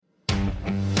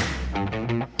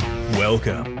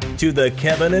Welcome to the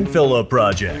Kevin and Phillip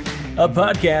Project, a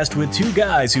podcast with two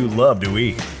guys who love to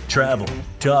eat, travel,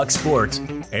 talk sports,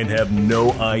 and have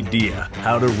no idea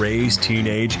how to raise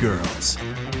teenage girls.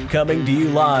 Coming to you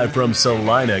live from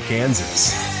Salina,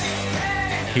 Kansas.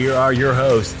 Here are your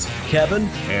hosts, Kevin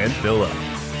and Phillip.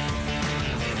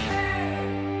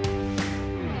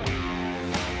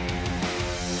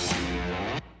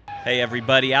 Hey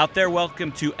everybody out there,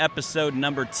 welcome to episode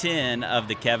number 10 of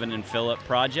the Kevin and Phillip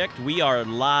Project. We are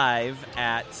live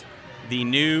at the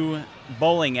new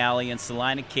bowling alley in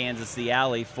Salina, Kansas, the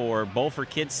alley for Bowl for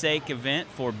Kids' Sake event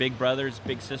for Big Brothers,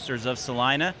 Big Sisters of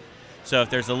Salina. So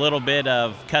if there's a little bit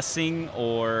of cussing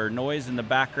or noise in the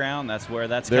background, that's where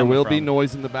that's coming from. There will be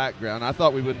noise in the background. I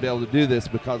thought we wouldn't be able to do this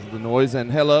because of the noise.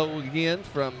 And hello again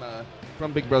from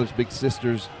Big Brothers, Big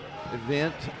Sisters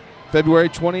event. February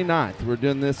 29th. We're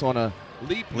doing this on a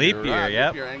leap year. Right?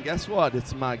 Yep. Leap year. And guess what?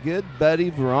 It's my good buddy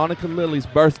Veronica Lilly's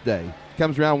birthday.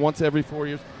 Comes around once every 4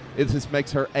 years. It just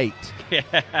makes her 8.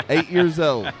 8 years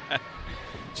old.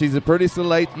 She's the prettiest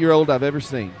little 8-year-old I've ever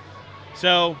seen.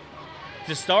 So,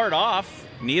 to start off,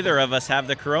 neither of us have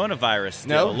the coronavirus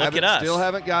still. No, look at us. Still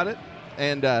haven't got it.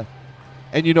 And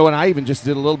you know, and I even just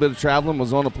did a little bit of traveling,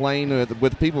 was on a plane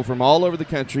with people from all over the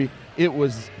country. It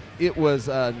was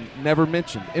never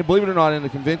mentioned. And believe it or not, in a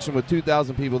convention with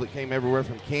 2,000 people that came everywhere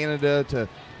from Canada to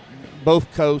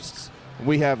both coasts.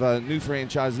 We have new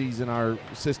franchisees in our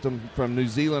system from New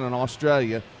Zealand and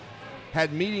Australia.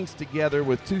 Had meetings together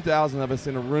with 2,000 of us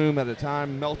in a room at a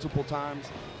time, multiple times.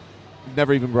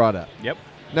 Never even brought up. Yep.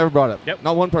 Never brought up. Yep.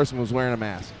 Not one person was wearing a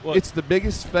mask. Well, it's the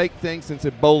biggest fake thing since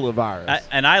Ebola virus.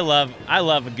 I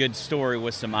love a good story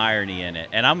with some irony in it,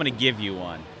 and I'm going to give you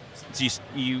one.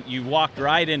 You walked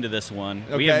right into this one.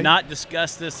 Okay. We have not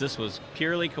discussed this. This was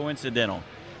purely coincidental.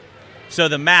 So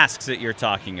the masks that you're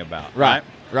talking about, right?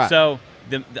 Right. So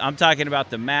I'm talking about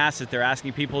the masks that they're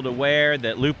asking people to wear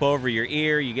that loop over your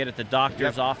ear. You get at the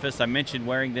doctor's office. I mentioned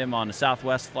wearing them on the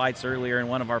Southwest flights earlier in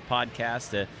one of our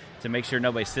podcasts to make sure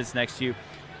nobody sits next to you.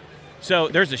 So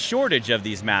there's a shortage of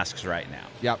these masks right now.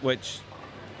 Yep. Which,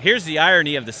 here's the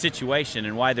irony of the situation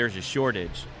and why there's a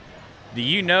shortage. Do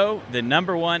you know the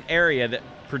number one area that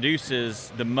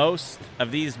produces the most of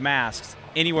these masks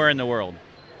anywhere in the world?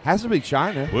 Has to be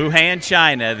China. Wuhan,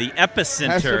 China, the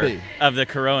epicenter of the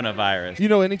coronavirus. You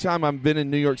know, anytime I've been in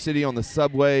New York City on the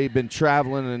subway, been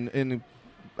traveling, and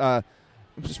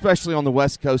especially on the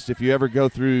West Coast, if you ever go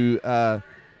through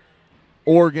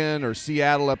Oregon or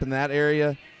Seattle up in that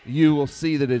area, you will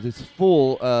see that it is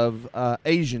full of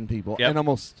Asian people. Yep. And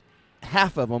almost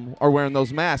half of them are wearing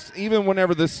those masks. Even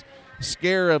whenever this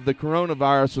scare of the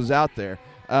coronavirus was out there,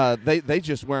 they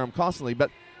just wear them constantly. But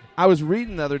I was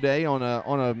reading the other day on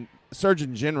a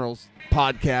Surgeon General's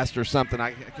podcast or something.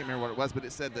 I can't remember what it was, but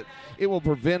it said that it will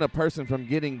prevent a person from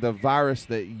getting the virus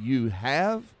that you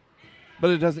have, but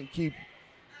it doesn't keep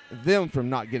them from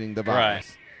not getting the virus.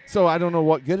 Right. So I don't know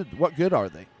what good are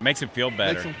they? Makes them feel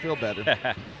better. Makes them feel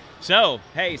better. So,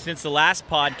 hey, since the last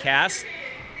podcast,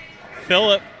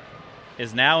 Phillip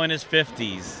is now in his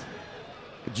 50s.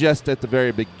 Just at the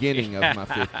very beginning of my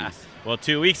 50s. Well,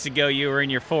 2 weeks ago, you were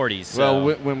in your 40s. So.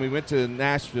 Well, when we went to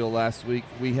Nashville last week,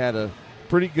 we had a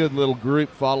pretty good little group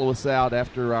follow us out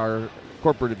after our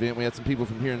corporate event. We had some people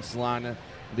from here in Salina,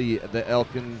 the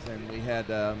Elkins, and we had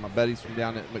my buddies from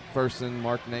down at McPherson,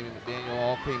 Mark and Amy McDaniel,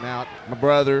 all came out. My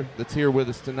brother that's here with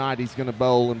us tonight, he's going to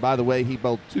bowl. And by the way, he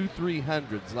bowled 2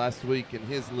 300s last week in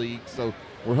his league, so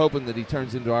we're hoping that he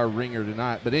turns into our ringer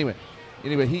tonight. But anyway,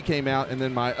 he came out, and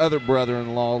then my other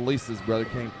brother-in-law, Lisa's brother,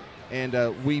 came. And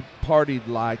we partied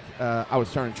like I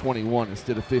was turning 21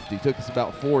 instead of 50. It took us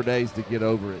about 4 days to get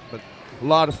over it. But a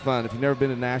lot of fun. If you've never been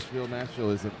to Nashville, Nashville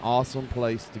is an awesome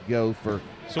place to go for.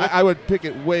 So I would pick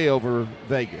it way over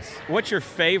Vegas. What's your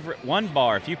favorite one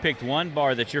bar? If you picked one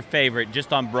bar that's your favorite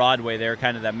just on Broadway there,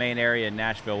 kind of that main area in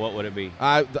Nashville, what would it be?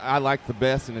 I like the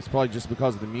best, and it's probably just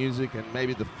because of the music and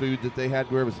maybe the food that they had,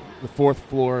 where it was the 4th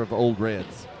floor of Old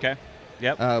Reds. Okay.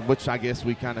 Yep. Which I guess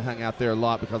we kind of hung out there a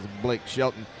lot because of Blake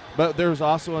Shelton. But there's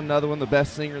also another one. The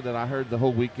best singer that I heard the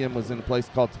whole weekend was in a place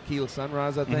called Tequila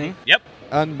Sunrise, I think. Mm-hmm. Yep.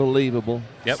 Unbelievable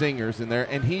singers in there.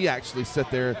 And he actually sat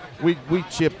there. We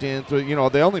chipped in.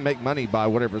 They only make money by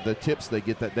whatever the tips they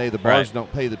get that day. The bars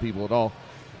don't pay the people at all.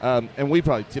 And we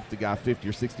probably tipped the guy $50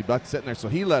 or $60 sitting there. So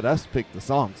he let us pick the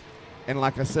songs. And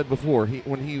like I said before,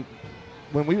 when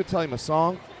we would tell him a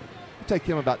song, it would take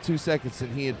him about 2 seconds,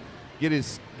 and he'd get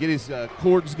his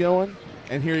chords going,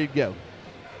 and here he'd go.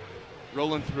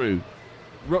 Rolling through.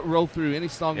 Roll through any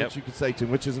song that you could say to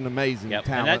him, which is an amazing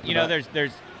talent. And that,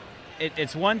 there's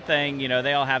it's one thing,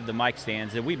 they all have the mic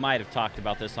stands, and we might have talked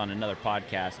about this on another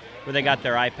podcast, where they got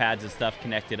their iPads and stuff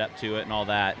connected up to it and all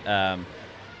that.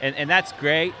 And that's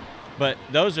great, but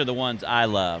those are the ones I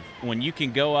love. When you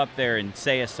can go up there and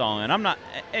say a song,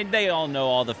 and they all know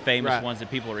all the famous ones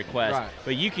that people request,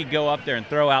 but you could go up there and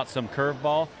throw out some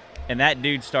curveball, and that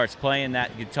dude starts playing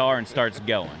that guitar and starts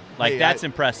going. That's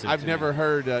impressive. I've never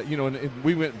heard,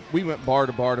 we went bar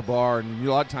to bar to bar, and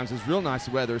a lot of times it's real nice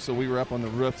weather, so we were up on the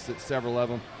roofs at several of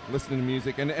them listening to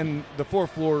music. And the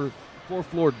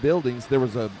four-floored buildings, there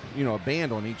was a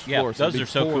band on each floor. So those are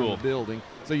so cool. In the building.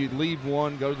 So you'd leave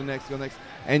one, go to the next,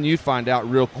 and you'd find out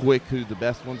real quick who the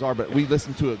best ones are. But we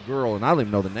listened to a girl, and I don't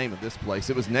even know the name of this place.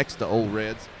 It was next to Old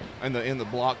Reds, and in the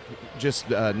block just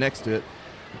next to it.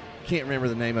 Can't remember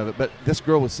the name of it, but this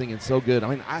girl was singing so good. I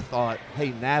mean, I thought,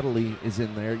 hey, Natalie is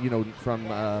in there, from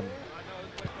the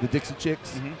Dixie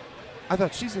Chicks. Mm-hmm. I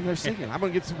thought she's in there singing. I'm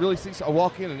going to get to really see. So I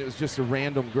walk in, and it was just a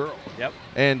random girl. Yep.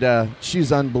 And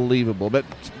she's unbelievable, but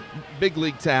big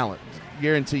league talent.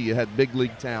 Guarantee you had big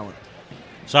league talent.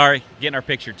 Sorry, getting our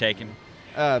picture taken.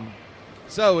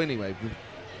 So anyway, we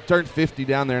turned 50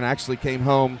 down there and actually came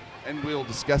home. And we'll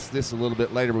discuss this a little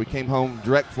bit later, but we came home,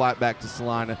 direct flight back to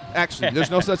Salina. Actually, there's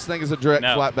no such thing as a direct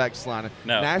flight back to Salina.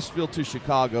 No. Nashville to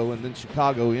Chicago, and then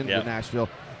Chicago into Nashville.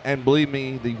 And believe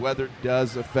me, the weather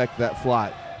does affect that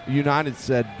flight. United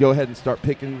said, go ahead and start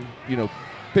picking,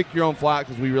 pick your own flight,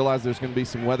 because we realize there's going to be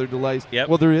some weather delays. Yep.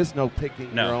 Well, there is no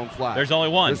picking your own flight. There's only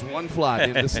one. There's one flight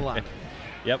into Salina.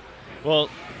 Yep. Well,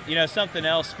 something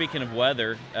else, speaking of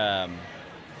weather,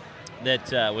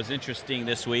 that was interesting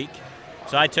this week.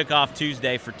 So I took off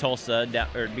Tuesday for Tulsa,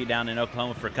 or be down in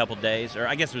Oklahoma for a couple days, or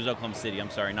I guess it was Oklahoma City,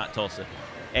 I'm sorry, not Tulsa,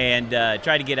 and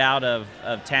tried to get out of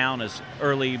town as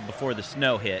early before the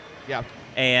snow hit. Yeah.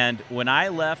 And when I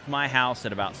left my house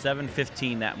at about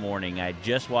 7:15 that morning, I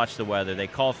just watched the weather. They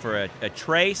called for a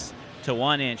trace to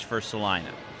 1 inch for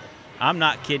Salina. I'm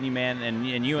not kidding you, man,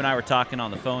 and you and I were talking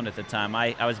on the phone at the time.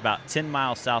 I was about 10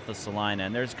 miles south of Salina,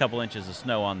 and there's a couple inches of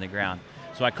snow on the ground.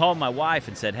 So I called my wife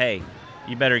and said, hey,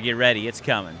 you better get ready, it's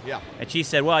coming. Yeah. And she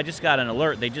said, well, I just got an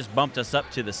alert. They just bumped us up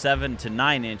to the 7 to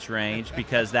 9 inch range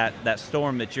because that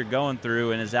storm that you're going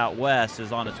through and is out west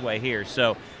is on its way here.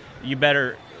 So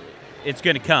it's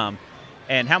going to come.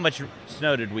 And how much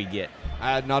snow did we get?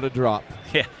 Not a drop.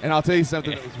 Yeah. And I'll tell you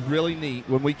something that was really neat.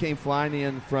 When we came flying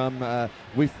in from,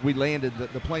 we landed,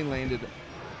 the plane landed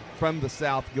from the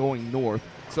south going north.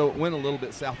 So it went a little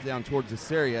bit south down towards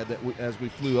this area as we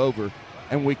flew over.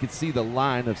 And we could see the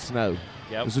line of snow.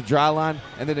 Yep. It was a dry line,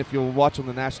 and then if you'll watch on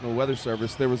the National Weather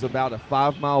Service, there was about a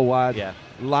 5-mile wide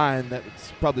line that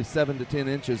was probably 7 to 10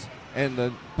 inches, and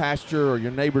the pasture or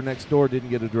your neighbor next door didn't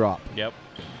get a drop. Yep,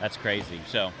 that's crazy.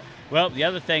 So, well, the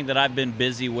other thing that I've been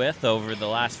busy with over the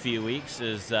last few weeks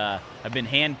is I've been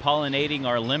hand pollinating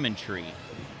our lemon tree.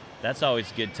 That's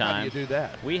always a good time. How do you do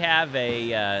that? We have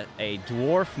a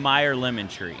dwarf Meyer lemon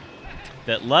tree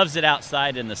that loves it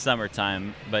outside in the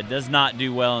summertime but does not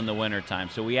do well in the wintertime,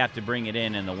 so we have to bring it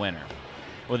in the winter.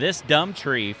 Well, this dumb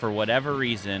tree, for whatever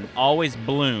reason, always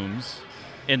blooms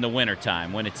in the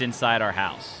wintertime when it's inside our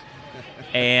house.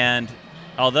 And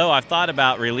although I've thought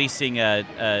about releasing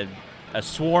a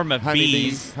swarm of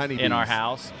bees in our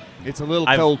house, it's a little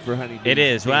cold for honeybees. It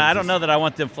is. Well, I don't know that I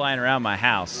want them flying around my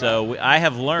house, so I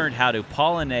have learned how to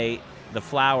pollinate the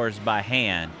flowers by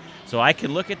hand. So I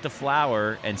can look at the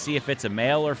flower and see if it's a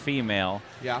male or female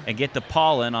and get the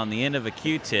pollen on the end of a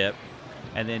Q-tip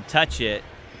and then touch it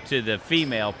to the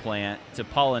female plant to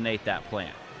pollinate that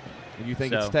plant. And you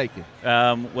think it's taken?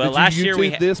 Well, last year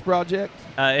we had this project?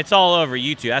 It's all over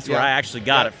YouTube. That's where I actually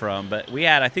got it from. But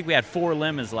I think we had 4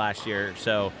 lemons last year,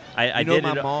 so I did it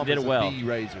well. My mom is a bee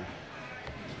raiser.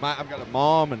 I've got a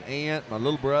mom, an aunt, my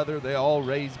little brother. They all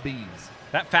raise bees.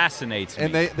 That fascinates me.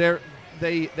 And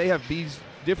they have bees.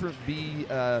 Different bee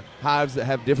hives that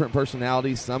have different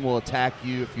personalities. Some will attack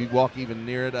you if you walk even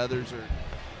near it.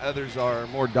 Others are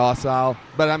more docile.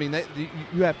 But I mean,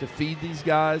 you have to feed these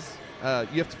guys.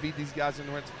 You have to feed these guys in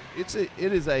the winter.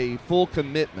 It is a full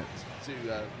commitment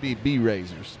to be bee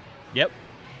raisers. Yep.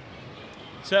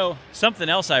 So something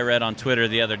else I read on Twitter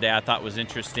the other day I thought was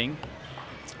interesting.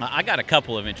 I got a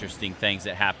couple of interesting things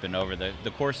that happened over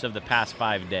the course of the past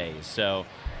 5 days.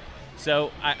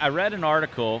 So I read an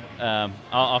article.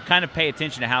 I'll kind of pay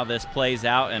attention to how this plays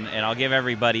out, and I'll give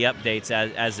everybody updates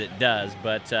as it does.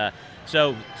 But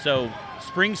so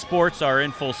spring sports are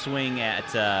in full swing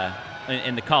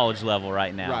in the college level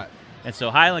right now. Right. And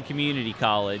so Highland Community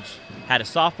College had a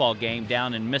softball game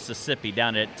down in Mississippi,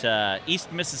 down at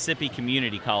East Mississippi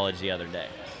Community College the other day.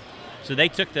 So they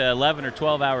took the 11 or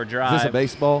 12-hour drive. Is this a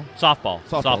baseball? Softball.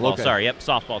 Okay. Sorry, yep,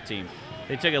 softball team.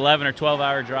 They took 11 or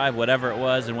 12-hour drive, whatever it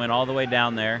was, and went all the way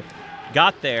down there.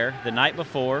 Got there the night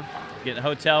before, get in a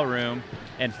hotel room,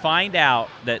 and find out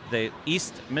that the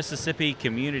East Mississippi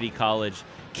Community College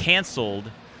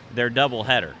canceled their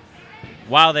doubleheader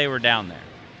while they were down there.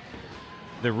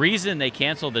 The reason they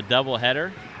canceled the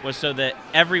doubleheader was so that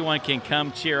everyone can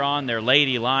come cheer on their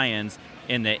Lady Lions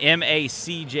in the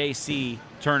MACJC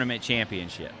Tournament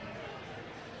Championship.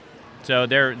 So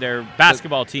their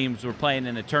basketball teams were playing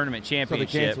in the tournament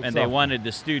championship, and they wanted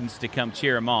the students to come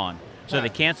cheer them on. So they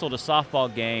canceled a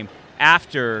softball game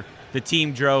after the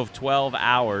team drove 12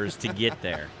 hours to get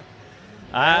there.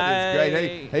 That is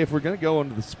great. Hey, if we're going to go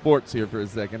into the sports here for a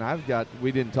second,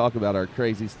 we didn't talk about our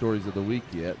crazy stories of the week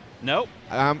yet. Nope.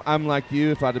 I'm like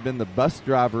you. If I'd have been the bus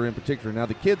driver in particular, now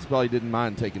the kids probably didn't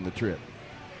mind taking the trip,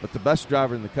 but the bus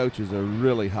driver and the coaches are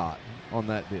really hot on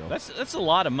that deal. That's a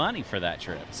lot of money for that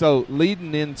trip. So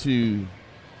leading into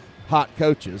hot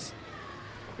coaches,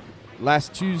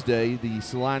 last Tuesday the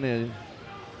Salina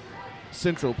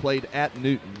Central played at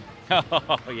Newton.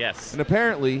 Oh, yes. And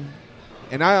apparently,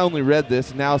 and I only read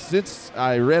this, now since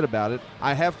I read about it,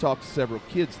 I have talked to several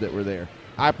kids that were there.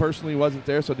 I personally wasn't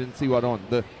there, so I didn't see what on.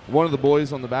 One of the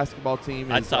boys on the basketball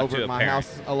team is over at my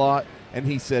house a lot, and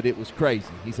he said it was crazy.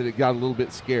 He said it got a little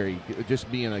bit scary,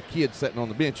 just being a kid sitting on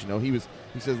the bench. He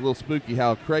says a little spooky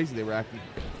how crazy they were acting.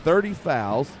 30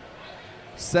 fouls,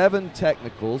 7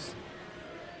 technicals,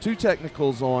 2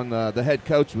 technicals on the head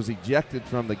coach was ejected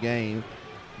from the game.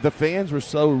 The fans were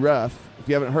so rough. If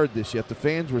you haven't heard this yet, the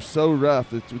fans were so rough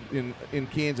that in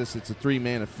Kansas it's a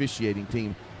 3-man officiating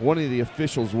team. One of the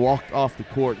officials walked off the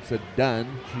court and said, "Done,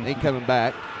 ain't coming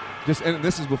back." And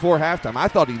this is before halftime. I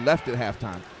thought he left at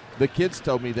halftime. The kids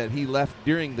told me that he left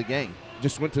during the game,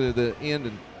 just went to the end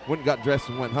and went and got dressed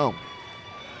and went home.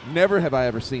 Never have I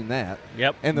ever seen that.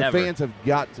 Yep. And the fans have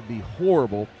got to be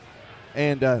horrible.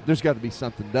 And there's got to be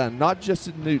something done, not just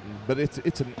in Newton, but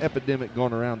it's an epidemic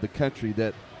going around the country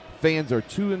that fans are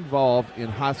too involved in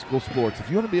high school sports. If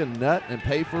you want to be a nut and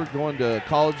pay for going to a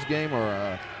college game or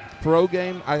a pro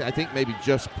game, I think maybe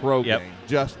just pro game.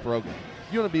 Just pro game.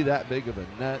 If you want to be that big of a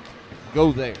nut,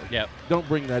 go there. Yep. Don't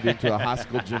bring that into a high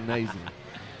school gymnasium.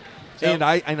 So, and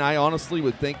I honestly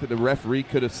would think that the referee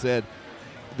could have said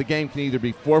the game can either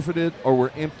be forfeited or we're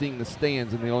emptying the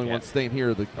stands and the only ones staying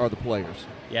here are the players.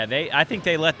 Yeah, I think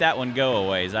they let that one go a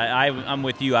ways. I'm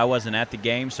with you. I wasn't at the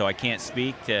game, so I can't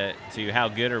speak to how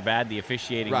good or bad the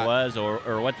officiating was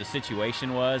or what the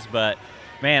situation was. But,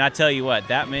 man, I tell you what,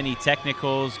 that many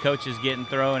technicals, coaches getting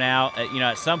thrown out,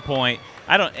 at some point,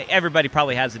 everybody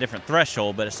probably has a different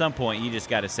threshold, but at some point you just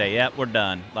got to say, yep, we're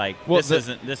done. This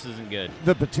isn't good.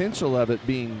 The potential of it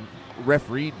being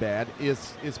refereed bad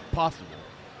is possible.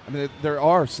 I mean, there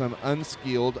are some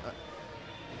unskilled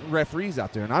referees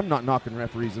out there, and I'm not knocking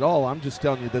referees at all. I'm just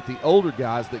telling you that the older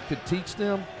guys that could teach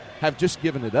them have just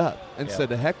given it up and said,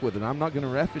 "To heck with it. I'm not going to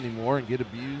ref anymore and get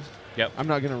abused. Yep. I'm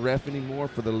not going to ref anymore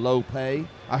for the low pay."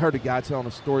 I heard a guy telling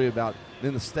a story about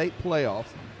in the state playoffs,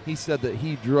 he said that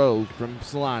he drove from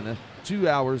Salina 2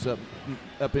 hours up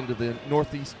into the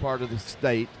northwest part of the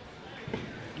state,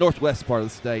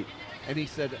 and he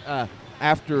said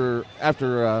after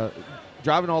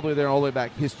driving all the way there and all the way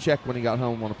back, his check when he got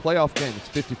home on a playoff game was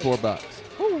 $54.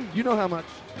 Ooh. You know how much?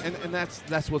 And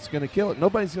that's what's going to kill it.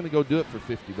 Nobody's going to go do it for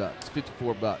 $50,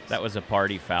 $54. That was a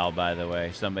party foul, by the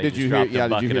way. Somebody Did you dropped hear? a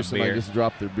bucket did you hear of somebody beer. just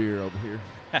drop their beer over here?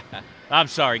 I'm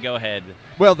sorry. Go ahead.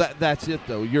 Well, that's it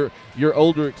though. Your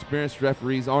older, experienced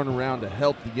referees aren't around to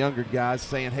help the younger guys,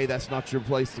 saying, "Hey, that's not your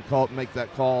place to make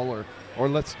that call," or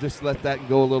let's just let that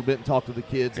go a little bit and talk to the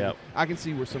kids. Yep. I can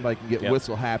see where somebody can get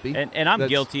whistle happy. And I'm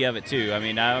guilty of it too. I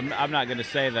mean, I'm not going to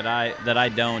say that I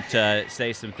don't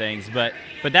say some things, but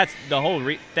that's the whole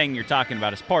thing you're talking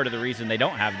about is part of the reason they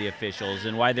don't have the officials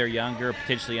and why they're younger,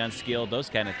 potentially unskilled, those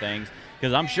kind of things.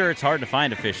 Because I'm sure it's hard to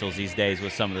find officials these days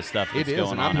with some of the stuff that's going on. It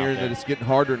is, and I'm hearing that it's getting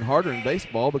harder and harder in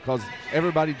baseball because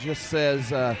everybody just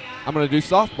says, "I'm going to do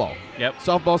softball." Yep.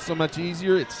 Softball's so much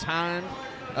easier. It's timed.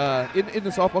 In the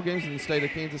softball games in the state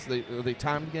of Kansas, are they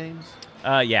timed games?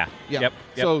 Yeah. Yep.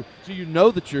 So you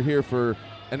know that you're here for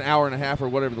an hour and a half or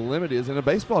whatever the limit is. In a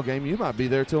baseball game, you might be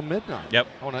there till midnight. Yep.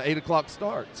 On an 8 o'clock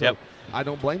start. So I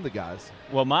don't blame the guys.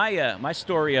 Well, my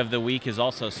story of the week is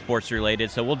also sports related,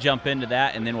 so we'll jump into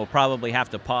that, and then we'll probably have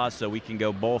to pause so we can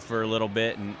go bowl for a little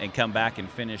bit and come back and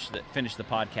finish the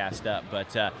podcast up.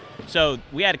 But so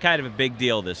we had kind of a big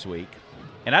deal this week,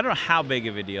 and I don't know how big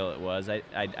of a deal it was.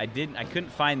 I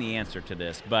couldn't find the answer to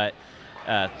this, but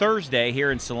Thursday here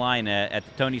in Salina at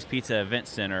the Tony's Pizza Event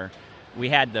Center, we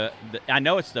had I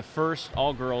know it's the first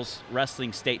all-girls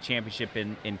wrestling state championship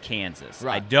in Kansas.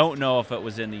 Right. I don't know if it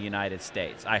was in the United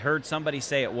States. I heard somebody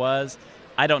say it was,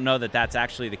 I don't know that that's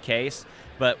actually the case,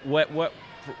 but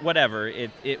whatever.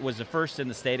 It was the first in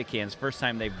the state of Kansas, first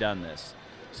time they've done this.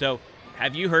 So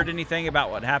have you heard anything about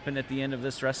what happened at the end of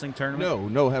this wrestling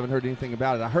tournament? No, haven't heard anything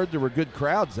about it. I heard there were good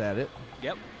crowds at it.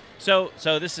 Yep. So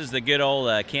this is the good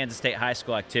old Kansas State High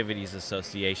School Activities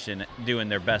Association doing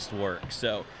their best work.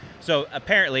 So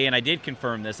apparently, and I did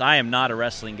confirm this, I am not a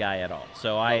wrestling guy at all.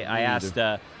 So I asked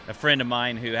a friend of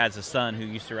mine who has a son who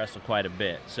used to wrestle quite a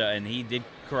bit. So, and he did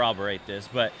corroborate this.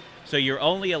 But so you're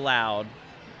only allowed,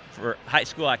 for High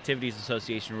School Activities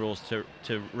Association rules,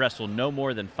 to wrestle no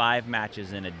more than 5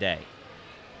 matches in a day.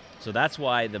 So that's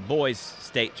why the boys'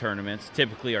 state tournaments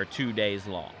typically are 2 days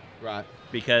long. Right.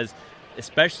 Because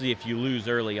especially if you lose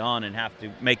early on and have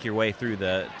to make your way through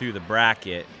the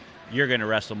bracket, you're going to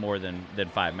wrestle more than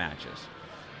 5 matches.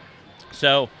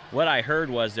 So what I heard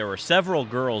was there were several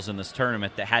girls in this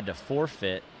tournament that had to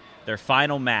forfeit their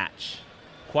final match.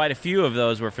 Quite a few of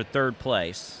those were for 3rd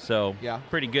place, so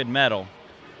pretty good medal,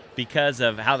 because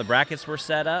of how the brackets were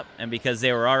set up and because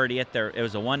they were already at it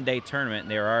was a 1-day tournament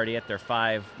and they were already at their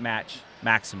 5-match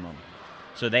maximum.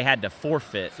 So they had to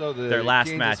forfeit their last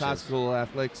Kansas matches. High School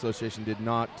Athletic Association did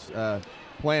not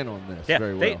plan on this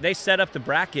very well. Yeah, they set up the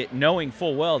bracket knowing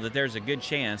full well that there's a good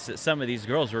chance that some of these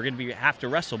girls were going to have to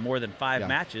wrestle more than 5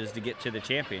 matches to get to the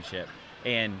championship,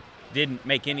 and didn't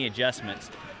make any adjustments.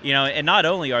 You know, and not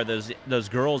only are those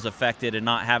girls affected and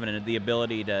not having the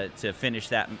ability to finish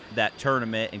that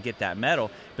tournament and get that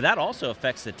medal, but that also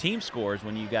affects the team scores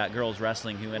when you got girls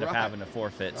wrestling who end up having to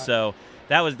forfeit. Right. So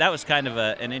that was kind of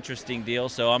an interesting deal.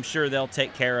 So I'm sure they'll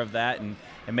take care of that and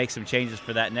make some changes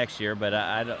for that next year. But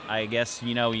I guess,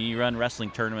 you know, you run wrestling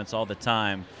tournaments all the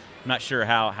time. I'm not sure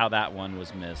how that one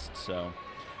was missed. So,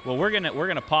 well, we're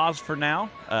gonna pause for now,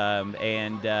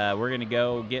 and we're gonna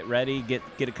go get ready, get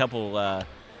a couple.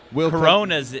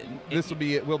 Coronas. This will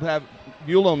be.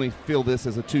 You'll only feel this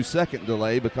as a 2-second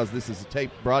delay because this is a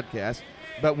taped broadcast.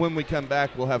 But when we come back,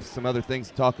 we'll have some other things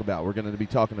to talk about. We're going to be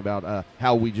talking about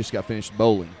how we just got finished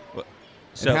bowling.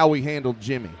 And how we handled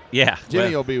Jimmy. Yeah,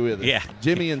 Jimmy will be with us. Yeah,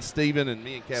 Jimmy and Steven and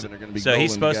me and Kevin are going to be. So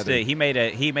he's supposed together. to.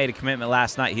 He made a commitment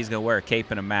last night. He's going to wear a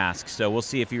cape and a mask. So we'll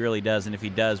see if he really does, and if he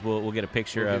does, we'll get a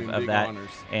picture of that honors.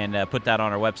 And put that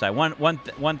on our website.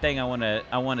 One thing I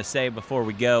want to say before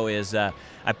we go is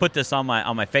I put this on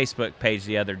my Facebook page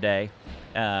the other day,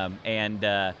 and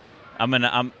I'm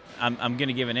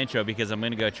gonna give an intro because I'm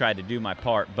gonna go try to do my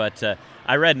part. But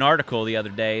I read an article the other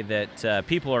day that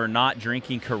people are not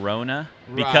drinking Corona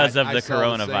because of the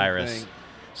coronavirus.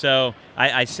 So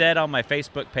I said on my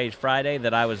Facebook page Friday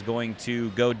that I was going to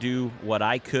go do what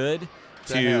I could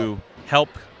to help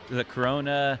the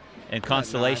Corona and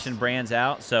Constellation brands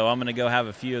out. So I'm going to go have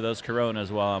a few of those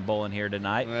Coronas while I'm bowling here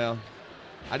tonight. Well,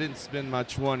 I didn't spend my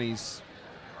 20s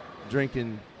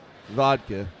drinking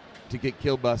vodka to get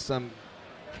killed by some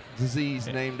disease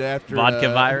named after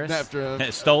vodka virus, after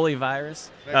Stoli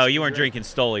virus. Oh, you weren't drinking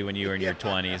Stoli when you were in your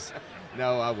 20s.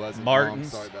 No, I wasn't.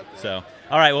 Martins. Sorry about that. So,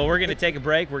 all right. Well, we're going to take a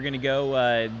break. We're going to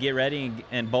go get ready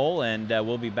and bowl, and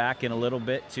we'll be back in a little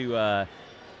bit to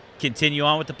continue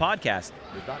on with the podcast.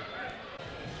 Goodbye.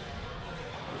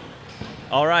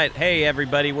 All right. Hey,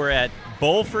 everybody. We're at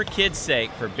Bowl for Kids' Sake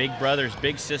for Big Brothers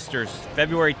Big Sisters,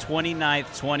 February 29th,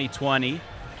 2020.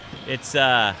 It's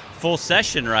full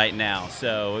session right now,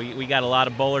 so we got a lot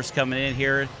of bowlers coming in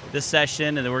here this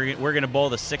session, and then we're going to bowl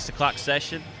the 6 o'clock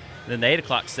session. Then the 8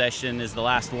 o'clock session is the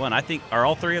last one. I think, are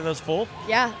all 3 of those full?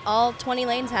 Yeah, all 20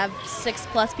 lanes have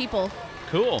 6+ people.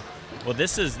 Cool. Well,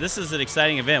 this is an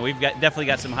exciting event. We've definitely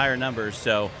got some higher numbers.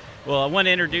 So, well, I want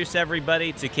to introduce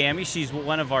everybody to Cami. She's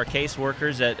one of our case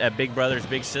workers at Big Brothers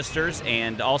Big Sisters,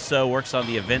 and also works on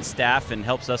the event staff and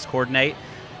helps us coordinate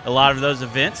a lot of those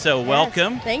events. So, yes,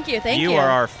 welcome. Thank you. You are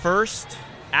our first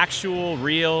actual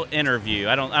real interview.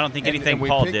 I don't think anything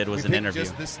Paul did was an interview.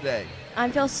 Just this day. I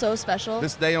feel so special.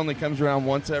 This day only comes around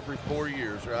once every 4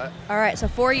 years, right? All right, so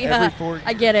 4 years. Every 4 years.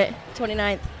 I get it.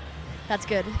 29th. That's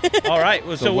good. All right.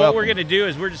 Well, so what we're going to do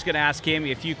is we're just going to ask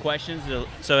Cami a few questions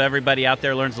so everybody out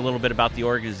there learns a little bit about the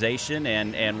organization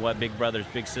and what Big Brothers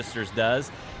Big Sisters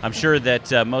does. I'm sure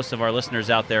that most of our listeners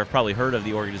out there have probably heard of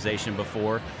the organization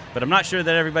before, but I'm not sure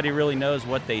that everybody really knows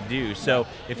what they do. So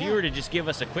if you were to just give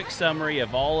us a quick summary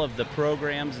of all of the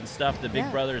programs and stuff that Big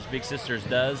Brothers Big Sisters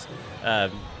does, I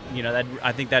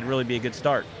think that'd really be a good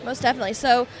start. Most definitely.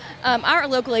 So our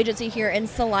local agency here in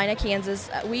Salina,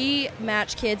 Kansas, we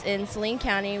match kids in Saline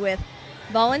County with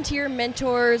volunteer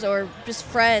mentors or just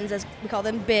friends, as we call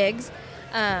them, bigs.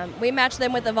 We match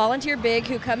them with a volunteer big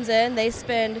who comes in. They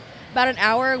spend about an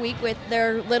hour a week with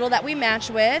their little that we match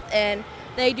with, and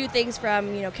they do things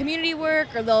from, community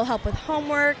work, or they'll help with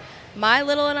homework. my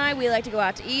little and I, we like to go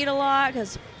out to eat a lot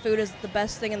because food is the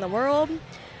best thing in the world.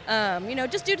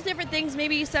 Just due to different things,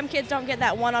 maybe some kids don't get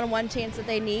that one-on-one chance that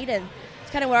they need, and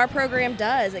it's kind of what our program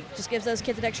does. It just gives those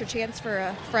kids an extra chance for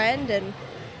a friend and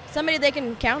somebody they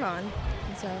can count on.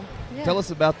 And so, yeah. Tell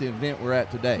us about the event we're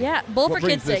at today. Yeah, Bowl for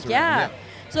Kids' Sake. Yeah.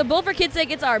 So Bowl for Kids'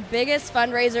 Sake, it's our biggest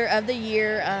fundraiser of the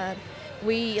year.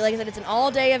 Like I said, it's an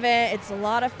all-day event. It's a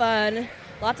lot of fun,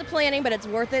 lots of planning, but it's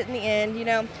worth it in the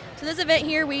end, So this event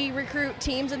here, we recruit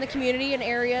teams in the community and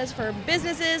areas, for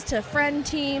businesses to friend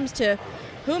teams to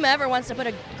whomever wants to put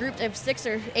a group of 6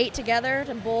 or 8 together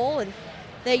to bowl, and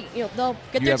they'll get their team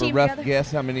together. Do you have a rough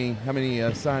guess how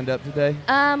many signed up today?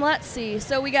 Let's see.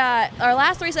 So we got our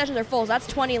last 3 sessions are full. So that's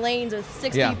 20 lanes with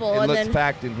 6 people. It looks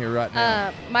packed in here right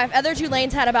now. My other 2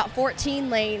 lanes had about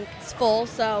 14 lanes full.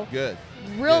 So good.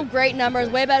 Great numbers,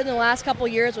 way better than the last couple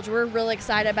of years, which we're really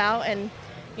excited about. And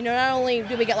not only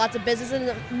do we get lots of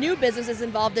new businesses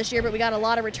involved this year, but we got a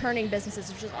lot of returning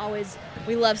businesses, which is always,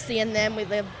 we love seeing them. We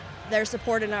love their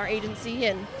support in our agency,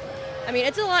 and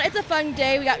it's a fun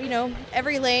day. We got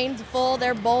every lane's full.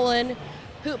 They're bowling,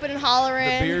 hooping and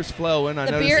hollering. The beer's flowing. The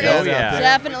beer is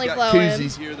definitely flowing.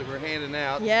 Koozies here that we're handing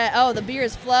out. Yeah. Oh, the beer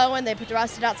is flowing. They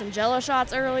rusted out some Jello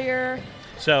shots earlier.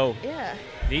 So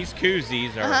these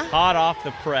koozies are hot off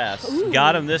the press. Ooh.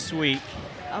 Got them this week.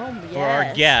 Oh, yes. For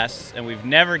our guests, and we've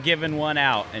never given one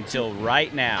out until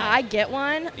right now. I get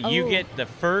one? You get the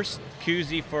first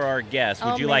koozie for our guests.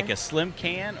 Would you like a slim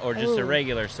can or just a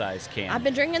regular size can? I've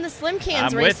been drinking the slim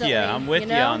cans recently. I'm with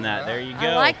you on that. There you go.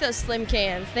 I like those slim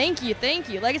cans. Thank you.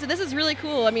 Like I said, this is really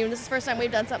cool. This is the first time we've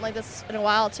done something like this in a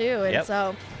while, too. And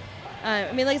so,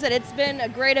 like I said, it's been a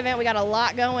great event. We got a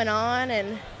lot going on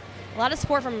and a lot of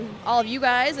support from all of you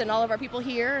guys and all of our people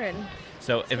here. And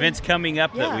so events coming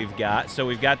up that we've got. So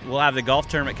we'll have the golf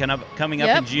tournament coming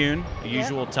up in June, the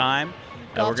usual time.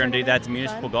 We're going to do that at the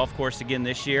municipal golf course again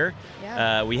this year.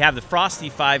 Yeah. We have the Frosty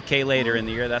 5K later in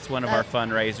the year. That's one of our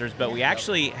fundraisers. But we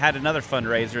actually had another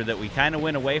fundraiser that we kind of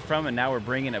went away from, and now we're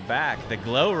bringing it back, the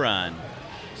Glow Run.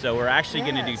 So we're actually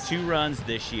going to do 2 runs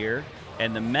this year,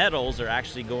 and the medals are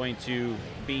actually going to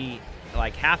be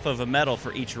like half of a medal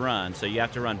for each run. So you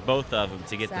have to run both of them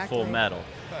to get the full medal.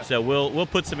 So we'll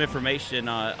put some information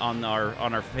on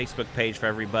our Facebook page for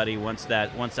everybody once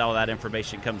all that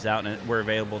information comes out and we're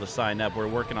available to sign up. We're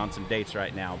working on some dates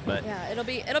right now, but it'll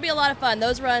be a lot of fun.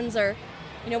 Those runs are,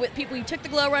 with people. We took the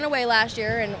Glow Run away last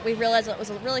year, and we realized it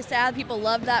was really sad. People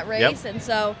loved that race, and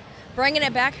so bringing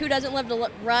it back. Who doesn't love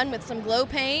to run with some glow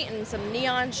paint and some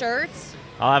neon shirts?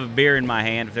 I'll have a beer in my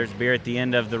hand. If there's beer at the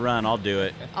end of the run, I'll do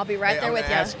it. I'll be right there with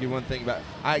you. I ask you one thing about.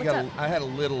 I had a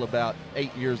little about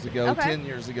 8 years ago, 10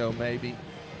 years ago maybe,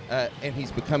 and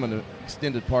he's becoming an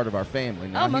extended part of our family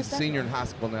now. He's a senior in high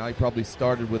school now. He probably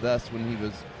started with us when he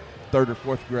was 3rd or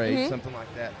 4th grade, something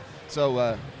like that.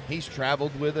 So he's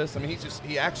traveled with us.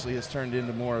 He actually has turned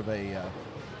into more of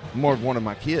one of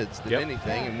my kids than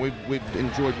anything, and we've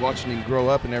enjoyed watching him grow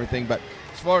up and everything. But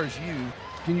as far as you.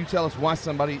 Can you tell us why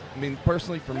somebody,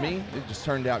 personally for me, it just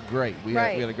turned out great. We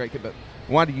had a great kid, but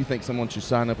why do you think someone should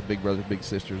sign up with Big Brothers Big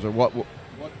Sisters, or what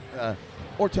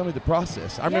or tell me the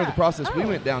process? I remember the process. We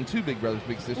went down to Big Brothers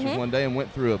Big Sisters one day and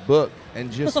went through a book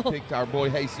and just picked our boy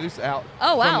Jesus out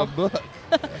from a book.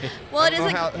 Well, it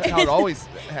is how it always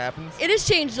happens. It has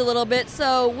changed a little bit.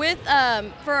 So with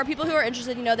for our people who are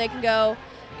interested, they can go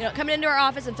coming into our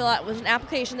office and fill out with an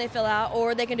application they fill out,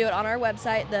 or they can do it on our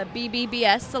website, the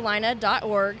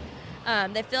bbbssalina.org.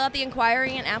 They fill out the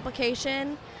inquiry and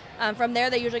application. From there,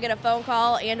 they usually get a phone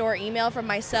call and or email from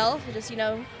myself, just,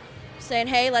 saying,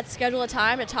 hey, let's schedule a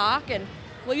time to talk. And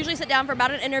we'll usually sit down for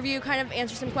about an interview, kind of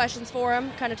answer some questions for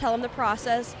them, kind of tell them the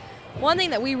process. One thing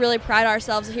that we really pride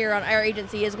ourselves here on our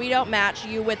agency is we don't match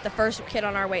you with the first kid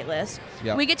on our wait list.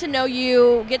 Yep. We get to know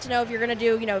you, get to know if you're going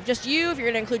to do, just you, if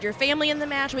you're going to include your family in the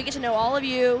match. We get to know all of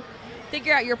you,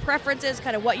 figure out your preferences,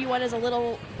 kind of what you want as a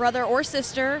little brother or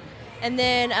sister, and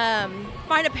then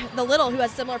find the little who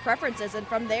has similar preferences. And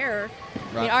from there,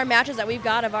 our matches that we've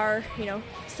got of our,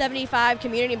 75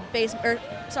 community-based,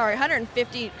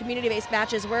 150 community-based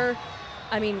matches,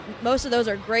 most of those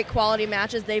are great quality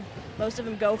matches. Most of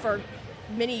them go for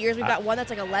many years. We've got one that's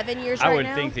like 11 years right now. I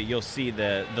would think that you'll see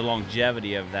the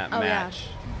longevity of that match.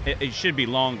 Yeah. It should be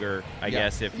longer, I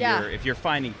guess, if you're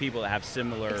finding people that have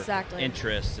similar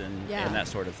interests and that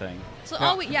sort of thing. So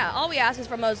all we ask is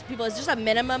from those people is just a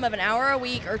minimum of an hour a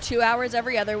week or 2 hours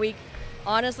every other week.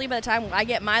 Honestly, by the time I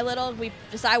get my little, we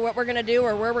decide what we're going to do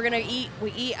or where we're going to eat.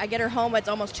 We eat. I get her home. It's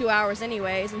almost 2 hours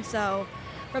anyways, and so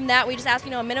from that, we just ask,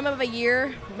 a minimum of a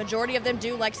year. Majority of them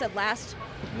do, like I said, last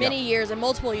many years and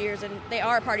multiple years, and they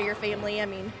are a part of your family.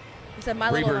 Except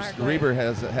my little Reber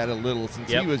has had a little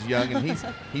since he was young, and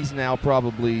he's now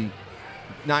probably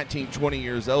 19, 20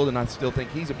 years old, and I still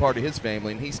think he's a part of his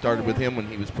family, and he started with him when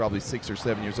he was probably 6 or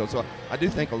 7 years old. So I do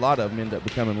think a lot of them end up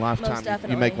becoming lifetime.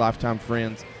 You make lifetime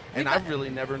friends. And I've really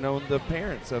never known the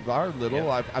parents of our little.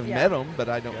 I've met them, but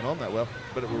I don't know them that well.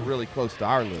 But we're really close to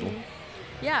our little.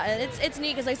 Yeah, and it's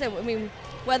neat because, like I said, I mean,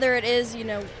 whether it is,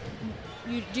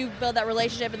 you do build that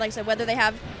relationship, and like I said, whether they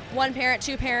have one parent,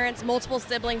 two parents, multiple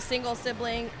siblings, single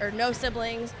sibling, or no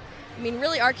siblings. I mean,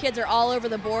 really, our kids are all over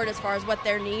the board as far as what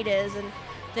their need is, and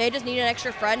they just need an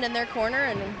extra friend in their corner,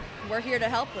 and we're here to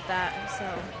help with that.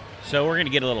 So we're going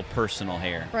to get a little personal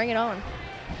here. Bring it on.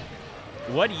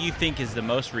 What do you think is the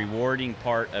most rewarding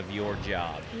part of your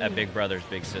job at Big Brothers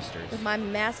Big Sisters? With my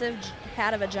massive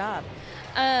hat of a job.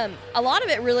 A lot of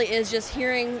it really is just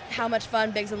hearing how much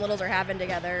fun Bigs and Littles are having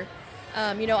together.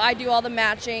 I do all the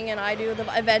matching and I do the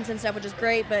events and stuff, which is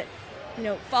great, but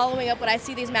following up when I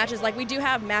see these matches, like we do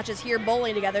have matches here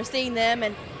bowling together, seeing them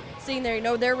and seeing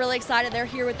their, they're really excited, they're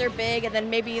here with their big, and then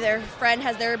maybe their friend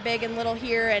has their big and little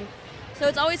here, and so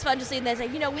it's always fun to see them say,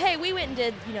 hey, we went and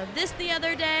did, this the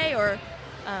other day, or,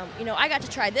 I got to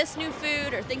try this new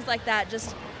food, or things like that.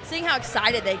 Just seeing how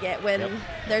excited they get when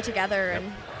they're together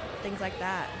and things like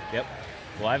that. Yep.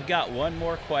 Well, I've got one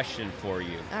more question for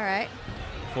you. All right.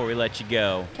 Before we let you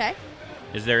go. Okay.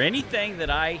 Is there anything that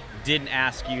I didn't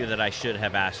ask you that I should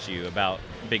have asked you about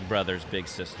Big Brothers Big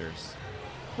Sisters?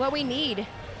 What we need.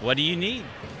 What do you need?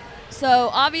 So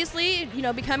obviously,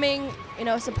 becoming,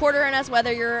 a supporter in us,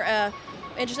 whether you're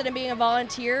interested in being a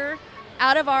volunteer.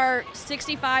 Out of our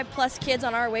 65 plus kids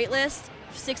on our wait list,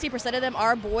 60% of them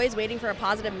are boys waiting for a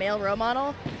positive male role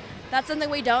model. That's something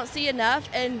we don't see enough.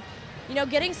 And,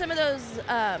 getting some of those,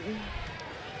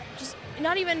 just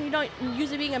not even,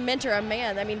 usually being a mentor, a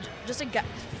man. I mean, just a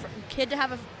kid to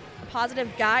have a positive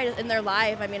guy in their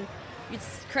life. I mean,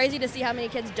 it's crazy to see how many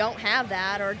kids don't have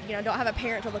that, or don't have a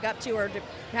parent to look up to or to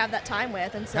have that time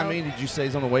with. And so, how many did you say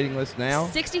is on the waiting list now?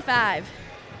 65.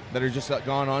 That are just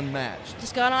gone unmatched.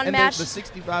 Just gone unmatched. And the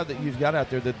 65 that you've got out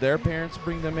there, did their parents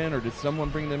bring them in, or did someone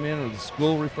bring them in, or did the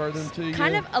school refer them to you?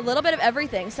 Kind of a little bit of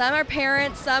everything. Some are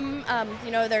parents, some,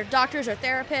 they're doctors or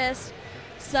therapists.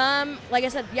 Some, like I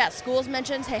said, schools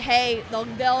mentions, hey,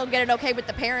 they'll get it okay with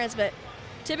the parents, but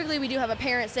typically we do have a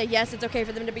parent say, yes, it's okay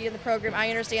for them to be in the program. I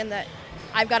understand that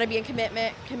I've got to be in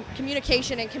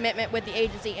communication and commitment with the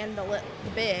agency and the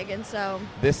big, and so.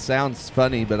 This sounds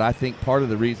funny, but I think part of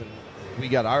the reason we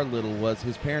got our little was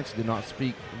his parents did not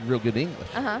speak real good English.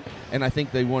 And I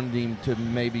think they wanted him to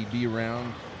maybe be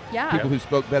around people who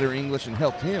spoke better English and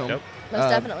helped him Most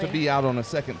definitely. to be out on a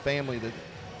second family that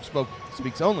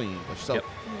speaks only English. So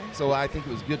so I think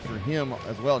it was good for him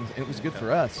as well. And it was good for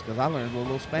us because I learned a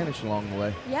little Spanish along the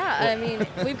way. Yeah, I mean,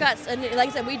 we've got, like I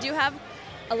said, we do have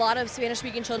a lot of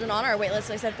Spanish-speaking children on our wait list.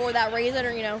 Like I said, for that reason,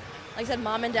 or, like I said,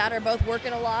 mom and dad are both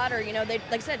working a lot, or, they,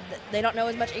 like I said, they don't know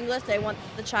as much English. They want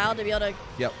the child to be able to,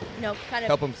 kind of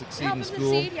help them succeed in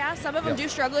school. Yeah, some of them do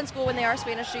struggle in school when they are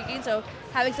Spanish-speaking, so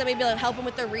having somebody be able to help them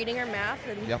with their reading or math.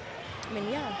 And, I mean,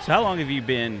 So how long have you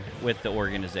been with the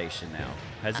organization now?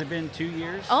 Has it been 2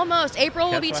 years? Almost.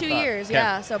 April will be 2 years.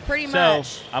 Yeah, so pretty much.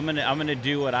 So I'm gonna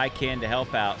do what I can to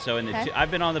help out. So I've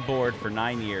been on the board for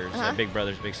 9 years at Big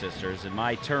Brothers Big Sisters, and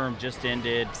my term just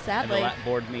ended at the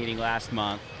board meeting last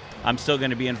month. I'm still going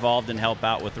to be involved and help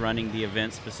out with running the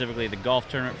event, specifically the golf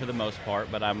tournament for the most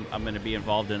part, but I'm going to be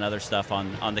involved in other stuff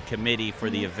on the committee for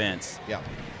the events. Yeah.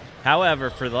 However,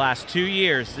 for the last 2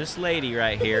 years, this lady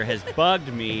right here has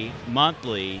bugged me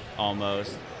monthly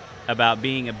almost about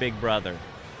being a big brother.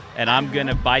 And I'm going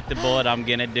to bite the bullet. I'm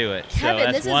going to do it. Kevin,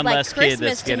 so that's one less kid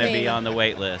that's going to be on the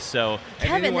wait list. So,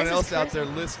 and anyone else out there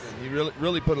listening, you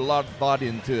really put a lot of thought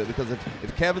into it, because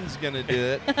if Kevin's going to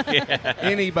do it,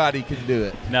 anybody can do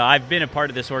it. No, I've been a part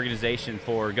of this organization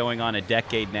for going on a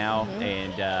decade now,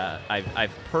 and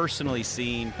I've personally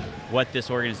seen what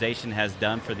this organization has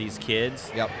done for these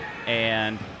kids. Yep.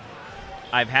 And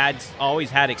I've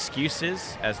always had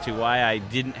excuses as to why I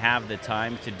didn't have the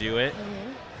time to do it.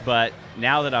 But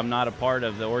now that I'm not a part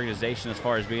of the organization as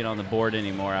far as being on the board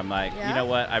anymore, I'm like, you know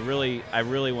what? I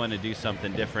really want to do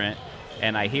something different.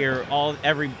 And I hear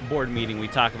every board meeting we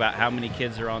talk about how many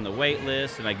kids are on the wait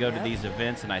list, and I go to these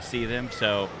events and I see them.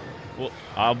 So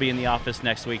I'll be in the office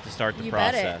next week to start the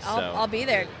process. I'll be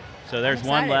there. So there's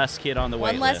one less kid on the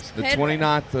wait list. The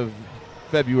 29th of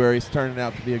February is turning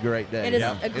out to be a great day. It is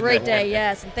a great day,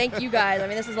 yes. And thank you guys. I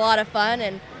mean, this is a lot of fun,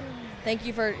 and thank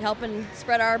you for helping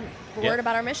spread our word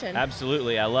about our mission.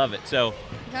 Absolutely. I love it. So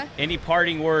any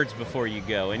parting words before you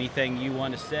go? Anything you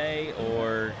want to say,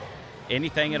 or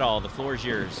anything at all. The floor is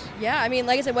yours. Yeah, I mean,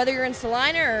 like I said, whether you're in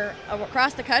Salina or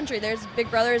across the country, there's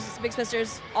big brothers, big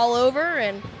sisters all over,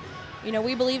 and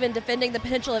we believe in defending the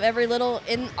potential of every little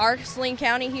in our Saline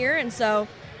County here, and so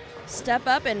step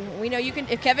up, and we know you can.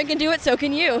 If Kevin can do it, so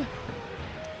can you.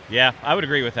 Yeah, I would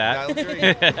agree with that.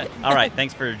 Yeah, I agree. All right,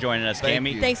 thanks for joining us,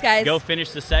 Cami. Thanks, guys. Go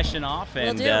finish the session off,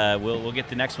 and we'll get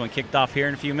the next one kicked off here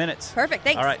in a few minutes. Perfect,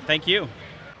 thanks. All right, thank you.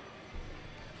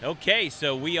 Okay,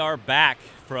 so we are back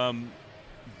from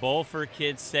Bowl for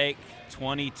Kids' Sake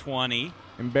 2020.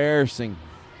 Embarrassing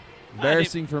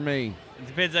for me. It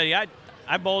depends on you.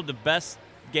 I bowled the best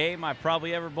game I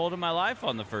probably ever bowled in my life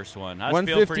on the first one. I was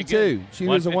feeling pretty good. She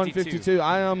was a 152.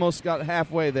 I almost got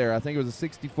halfway there. I think it was a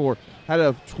 64. Had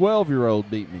a 12-year-old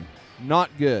beat me. Not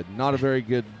good. Not a very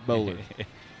good bowler.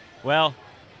 Well,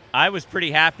 I was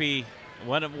pretty happy.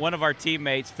 One of our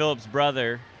teammates, Phillip's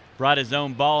brother, brought his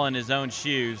own ball and his own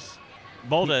shoes.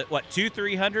 Bowled 2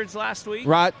 300s last week?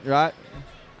 Right.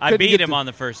 I beat him on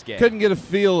the first game. Couldn't get a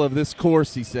feel of this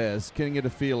course, he says. Couldn't get a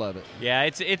feel of it. Yeah,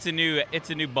 it's a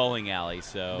new bowling alley.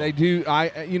 So they do.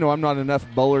 I'm not enough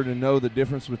bowler to know the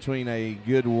difference between a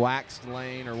good waxed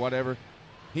lane or whatever.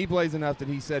 He plays enough that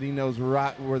he said he knows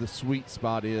right where the sweet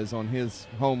spot is on his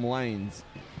home lanes.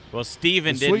 Well,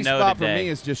 Steven the didn't know sweet spot today. for me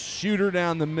is just shoot her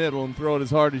down the middle and throw it as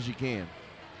hard as you can.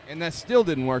 And that still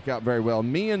didn't work out very well.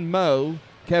 Me and Mo,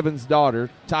 Kevin's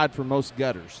daughter, tied for most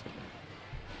gutters.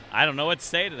 I don't know what to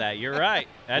say to that. You're right.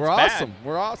 That's We're bad. awesome.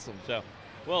 We're awesome. So,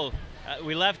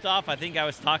 we left off. I think I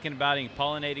was talking about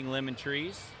pollinating lemon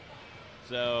trees.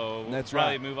 So we'll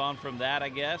probably move on from that, I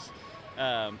guess. We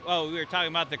were talking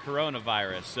about the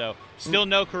coronavirus. So still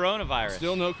no coronavirus.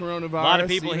 Still no coronavirus. A lot of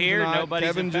people here. Tonight. Nobody's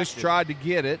Kevin infected. just tried to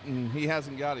get it, and he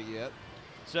hasn't got it yet.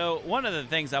 So one of the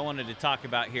things I wanted to talk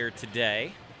about here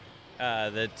today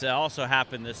that also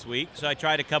happened this week. So I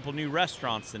tried a couple new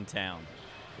restaurants in town.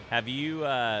 Have you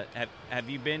have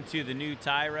you been to the new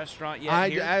Thai restaurant yet? I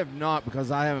have not, because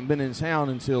I haven't been in town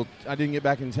I didn't get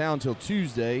back in town until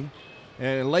Tuesday,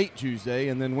 late Tuesday,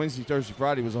 and then Wednesday, Thursday,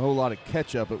 Friday was a whole lot of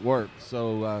catch up at work.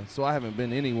 So I haven't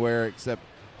been anywhere except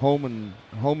home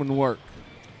and work.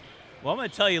 Well, I'm going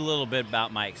to tell you a little bit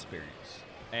about my experience,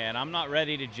 and I'm not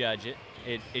ready to judge it.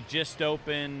 It just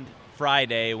opened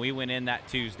Friday. We went in that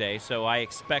Tuesday, so I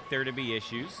expect there to be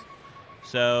issues.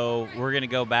 So we're going to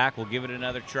go back. We'll give it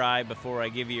another try before I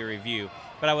give you a review.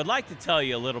 But I would like to tell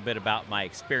you a little bit about my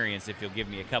experience if you'll give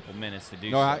me a couple minutes to do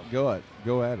so. All right,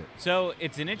 go at it. So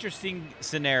it's an interesting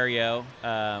scenario.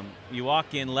 You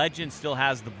walk in, Legend still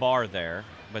has the bar there,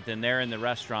 but then they're in the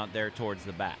restaurant there towards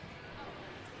the back.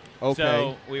 Okay.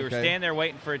 So we were standing there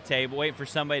waiting for a table, waiting for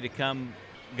somebody to come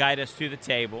guide us to the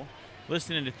table,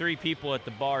 listening to three people at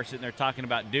the bar sitting there talking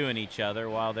about doing each other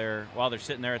while they're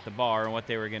sitting there at the bar and what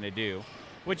they were going to do,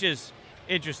 which is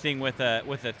interesting with a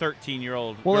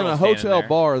 13-year-old. Well, in a hotel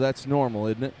bar, that's normal,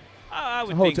 isn't it? I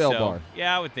would think so. Hotel bar.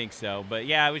 Yeah, I would think so. But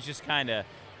yeah, I was just kind of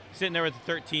sitting there with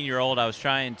a 13-year-old. I was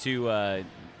trying to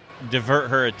divert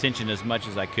her attention as much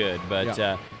as I could, but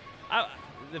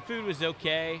the food was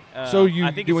okay. So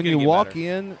I think when you walk better.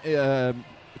 in,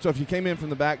 so if you came in from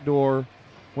the back door,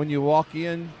 when you walk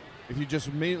in, if you just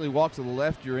immediately walk to the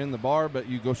left, you're in the bar, but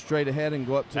you go straight ahead and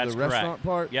go up to the restaurant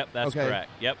part? Yep, that's correct.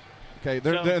 Yep. Okay,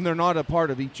 they're not a part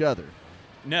of each other.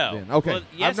 No. Then. Okay. Well,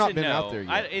 yes I've not and been no. out there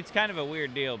yet. It's kind of a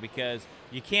weird deal because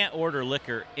you can't order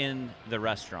liquor in the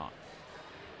restaurant,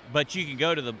 but you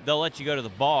can they'll let you go to the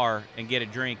bar and get a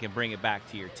drink and bring it back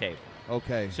to your table.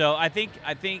 Okay. So I think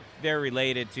they're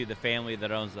related to the family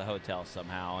that owns the hotel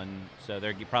somehow, and so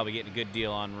they're probably getting a good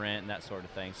deal on rent and that sort of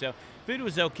thing. So food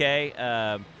was okay.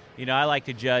 I like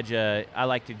to judge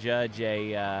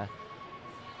a.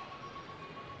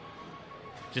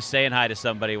 Just saying hi to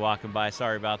somebody walking by.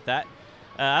 Sorry about that.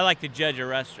 I like to judge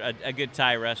a good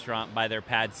Thai restaurant by their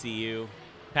Pad CU.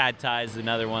 Pad Thai is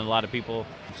another one. A lot of people.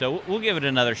 So we'll give it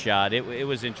another shot. It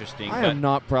was interesting. I am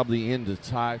not probably into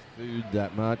Thai food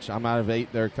that much. I might have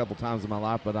ate there a couple times in my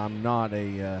life, but I'm not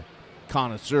a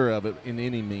connoisseur of it by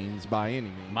any means.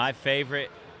 My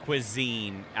favorite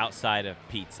cuisine outside of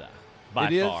pizza, by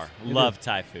It is? far. Love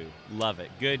Thai food. Love it.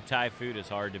 Good Thai food is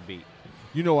hard to beat.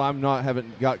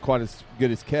 Haven't got quite as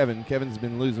good as Kevin. Kevin's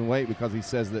been losing weight because he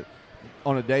says that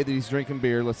on a day that he's drinking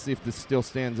beer, let's see if this still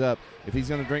stands up. If he's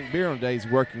going to drink beer on a day, he's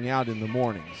working out in the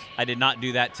mornings. I did not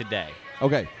do that today.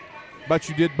 Okay. But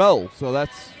you did bowl, so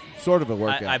that's sort of a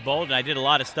workout. I bowled, and I did a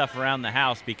lot of stuff around the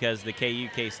house because the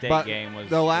K-State game was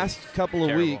the last couple of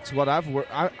terrible. weeks, what I'm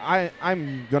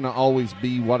going to always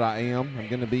be what I am. I'm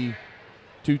going to be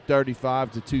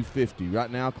 235 to 250. Right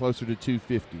now, closer to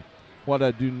 250. What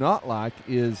I do not like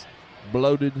is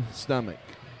bloated stomach.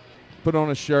 Put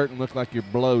on a shirt and look like you're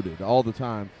bloated all the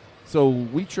time. So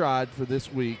we tried for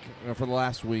this week, for the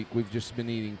last week, we've just been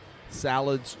eating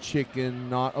salads, chicken,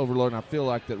 not overloading. I feel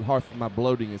like that half of my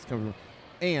bloating is coming from.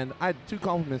 And I had 2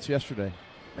 compliments yesterday.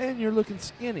 Man, you're looking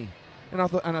skinny. And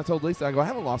I told Lisa, I go, I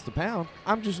haven't lost a pound.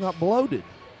 I'm just not bloated.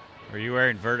 Were you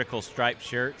wearing vertical striped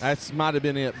shirts? That might have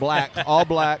been it. Black, all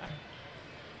black.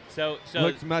 So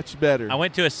looks much better. I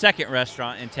went to a second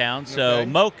restaurant in town. So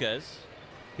Mocha's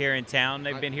here in town.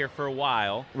 They've been here for a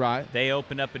while. Right. They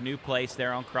opened up a new place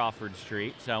there on Crawford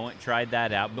Street. So I went and tried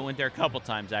that out. But went there a couple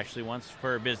times, actually. Once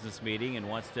for a business meeting and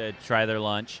once to try their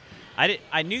lunch.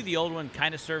 I knew the old one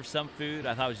kind of served some food.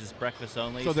 I thought it was just breakfast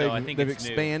only. So I think they've it's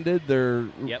expanded their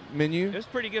menu? It was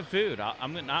pretty good food.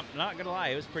 I'm not going to lie.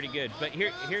 It was pretty good. But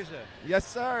here's a... Yes,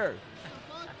 sir.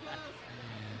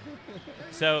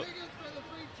 So...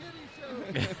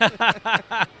 We've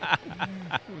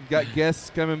got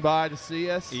guests coming by to see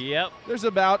us. Yep. There's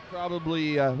about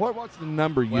probably what's the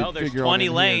number you Well, there's figure 20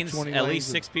 on lanes, 20 at lanes, least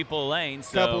 6 people a lane.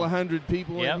 So couple of hundred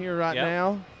people in here right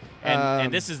now.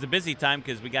 And this is the busy time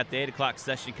because we got the 8 o'clock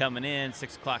session coming in,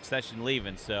 6 o'clock session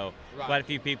leaving. So quite a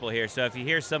few people here. So if you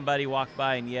hear somebody walk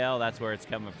by and yell, that's where it's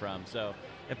coming from. So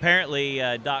apparently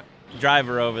Doc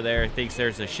Driver over there thinks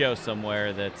there's a show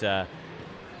somewhere that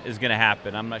is going to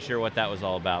happen. I'm not sure what that was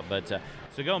all about. But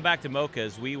so going back to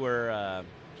Mocha's, we were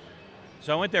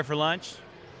so I went there for lunch,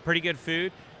 pretty good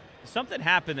food. Something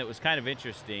happened that was kind of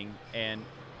interesting, and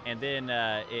then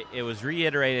it was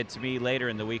reiterated to me later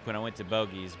in the week when I went to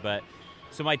Bogey's. But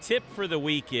so my tip for the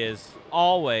week is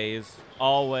always,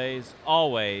 always,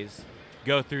 always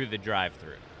go through the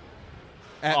drive-thru.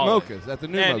 At Mocha's, at the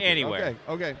new Mocha's. Anywhere.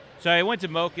 Okay. So I went to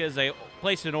Mocha's. I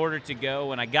placed an order to go.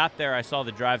 When I got there, I saw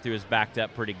the drive-thru was backed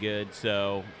up pretty good.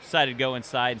 So decided to go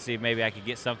inside and see if maybe I could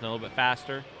get something a little bit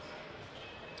faster.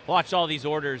 Watched all these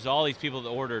orders, all these people that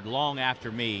ordered long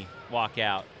after me walk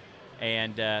out.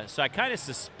 And so I kind of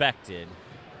suspected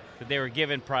that they were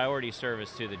giving priority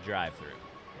service to the drive-thru.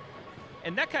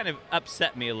 And that kind of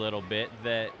upset me a little bit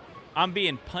that I'm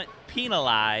being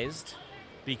penalized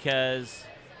because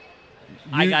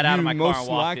I got out of my car and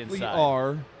walked inside. You most likely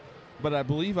are, but I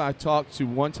believe I talked to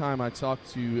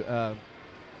the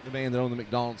man that owned the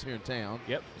McDonald's here in town.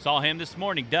 Yep, saw him this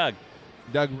morning, Doug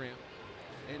Rim.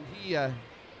 And he,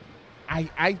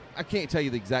 I can't tell you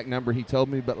the exact number he told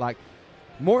me, but like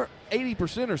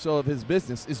 80% or so of his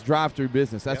business is drive-through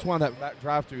business. That's why that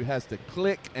drive-through has to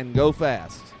click and go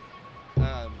fast.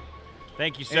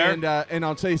 Thank you, sir. And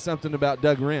I'll tell you something about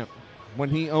Doug Rim. When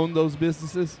he owned those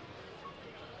businesses,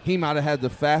 he might have had the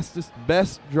fastest,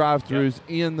 best drive-thrus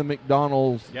in the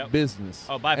McDonald's business.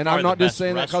 Oh, by and far I'm not the just best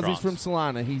saying that because he's restaurants. from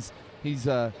Salina. He's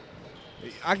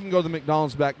I can go to the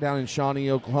McDonald's back down in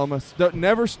Shawnee, Oklahoma.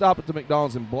 Never stop at the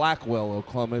McDonald's in Blackwell,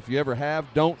 Oklahoma. If you ever have,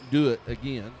 don't do it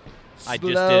again. I just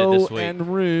did it this week. And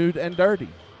rude and dirty.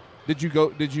 Did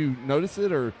you notice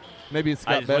it, or maybe it's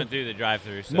got I just better? went through the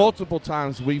drive-thru. So. Multiple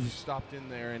times we've stopped in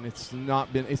there, and it's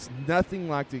nothing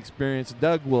like the experience.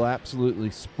 Doug will absolutely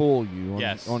spoil you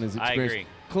on his experience. I agree.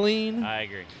 Clean. I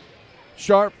agree.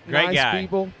 Sharp, Great nice guy.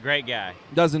 people. Great guy.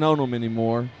 Doesn't own them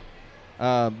anymore.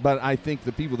 But I think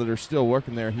the people that are still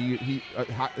working there, he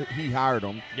hired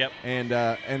them. Yep.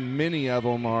 And many of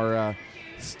them are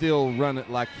still run it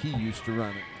like he used to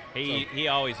run it. He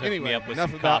always hooked me up with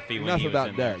some coffee when he was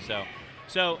in there.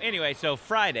 So anyway,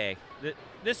 Friday,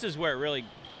 this is where it really,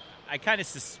 I kind of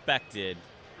suspected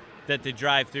that the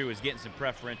drive-thru was getting some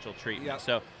preferential treatment.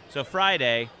 Yep. So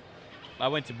Friday, I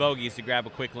went to Bogey's to grab a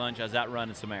quick lunch. I was out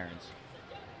running some errands.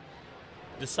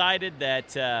 Decided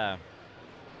that I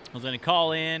was going to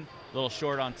call in, a little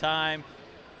short on time,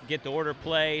 get the order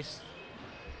placed,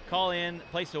 call in,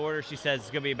 place the order. She says it's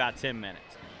going to be about 10 minutes.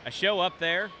 I show up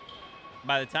there.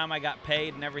 By the time I got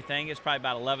paid and everything, it's probably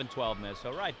about 11, 12 minutes.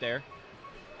 So right there.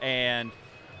 And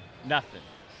nothing.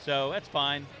 So that's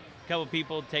fine. A couple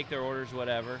people take their orders,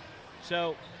 whatever.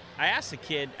 So I asked the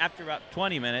kid, after about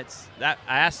 20 minutes,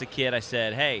 I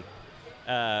said, hey,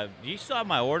 do you still have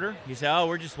my order? He said, oh,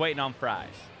 we're just waiting on fries.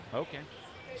 Okay.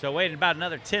 So I waited about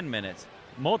another 10 minutes.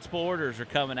 Multiple orders are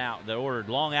coming out that ordered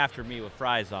long after me with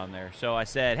fries on there. So I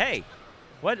said, hey,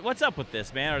 what's up with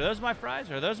this, man? Are those my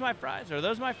fries? Are those my fries? Are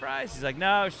those my fries? He's like,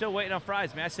 no, we're still waiting on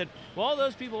fries, man. I said, well, all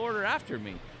those people ordered after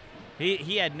me.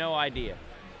 He had no idea.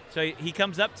 So he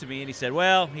comes up to me and he said,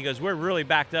 well, he goes, we're really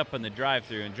backed up on the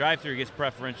drive-thru, and drive-thru gets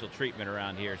preferential treatment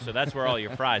around here, so that's where all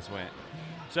your fries went.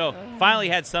 So finally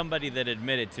had somebody that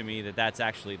admitted to me that that's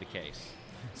actually the case.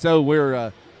 So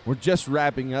we're just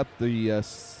wrapping up the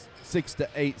 6 to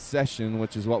 8 session,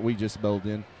 which is what we just bowled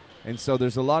in. And so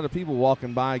there's a lot of people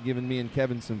walking by giving me and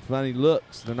Kevin some funny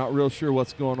looks. They're not real sure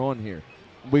what's going on here.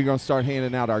 We're going to start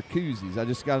handing out our koozies. I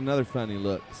just got another funny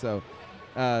look. So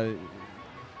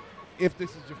if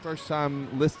this is your first time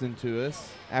listening to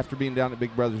us after being down at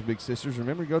Big Brothers Big Sisters,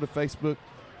 remember to go to Facebook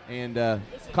and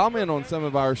comment on some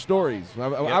of our stories.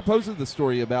 I posted the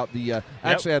story about the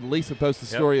actually had Lisa post a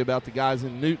story about the guys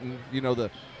in Newton,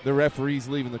 the referees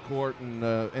leaving the court and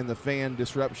the fan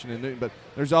disruption in Newton. But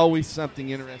there's always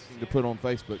something interesting to put on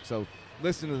Facebook, so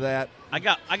listen to that. I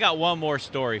got one more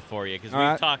story for you because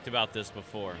we've talked about this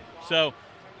before. So,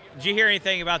 did you hear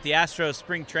anything about the Astros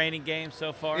spring training game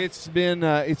so far? It's been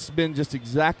just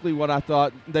exactly what I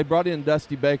thought. They brought in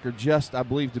Dusty Baker I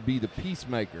believe, to be the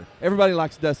peacemaker. Everybody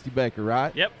likes Dusty Baker,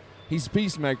 right? Yep. He's a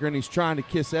peacemaker, and he's trying to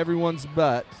kiss everyone's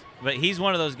butt. But he's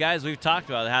one of those guys we've talked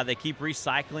about, how they keep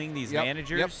recycling these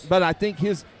managers. Yep. But I think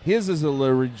his is a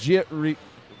legit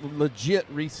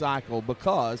recycle,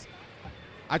 because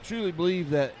I truly believe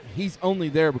that he's only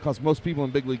there because most people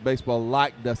in Big League Baseball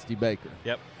like Dusty Baker.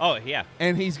 Yep. Oh, yeah.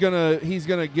 And he's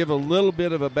gonna give a little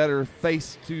bit of a better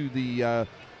face to the.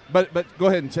 But go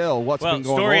ahead and tell what's been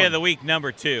going on. Story of the week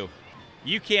number 2.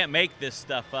 You can't make this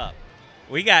stuff up.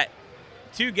 We got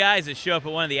 2 guys that show up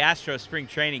at one of the Astros spring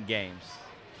training games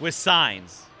with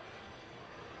signs.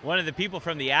 One of the people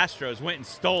from the Astros went and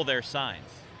stole their signs.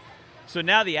 So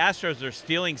now the Astros are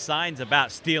stealing signs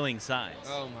about stealing signs.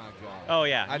 Oh, my God. Oh,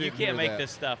 yeah. You can't make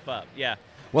this stuff up. Yeah.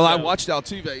 Well, I watched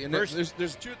Altuve, and there's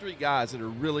 2 or 3 guys that are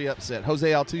really upset. Jose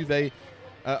Altuve,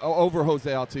 over Jose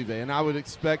Altuve, and I would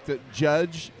expect that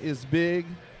Judge is big.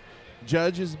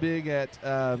 Judge is big at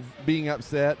being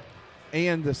upset.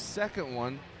 And the second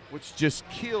one, which just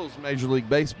kills Major League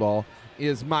Baseball,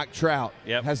 is Mike Trout.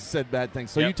 Yep. Has said bad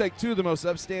things. So you take 2 of the most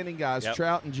upstanding guys,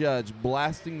 Trout and Judge,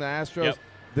 blasting the Astros,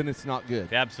 then it's not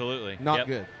good. Absolutely. Not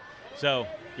good. So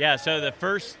the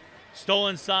first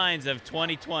stolen signs of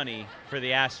 2020 for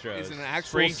the Astros. Is an actual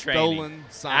spring stolen training,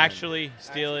 sign. Actually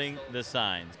stealing the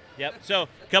signs. Yep. So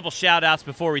a couple shout-outs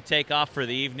before we take off for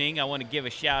the evening. I want to give a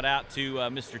shout-out to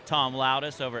Mr. Tom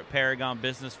Loudis over at Paragon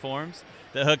Business Forums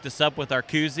that hooked us up with our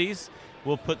Koozies.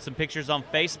 We'll put some pictures on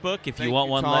Facebook. If you want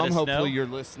one, Tom. let us know. Hopefully you're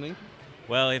listening.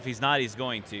 Well, if he's not, he's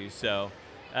going to. So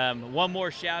one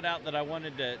more shout-out that I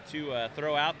wanted to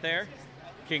throw out there.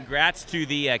 Congrats to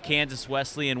the Kansas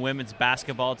Wesleyan women's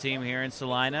basketball team here in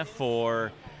Salina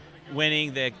for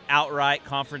winning the outright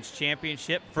conference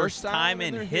championship. First time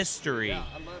in history. Yeah,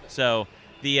 I love it. So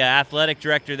the athletic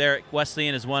director there at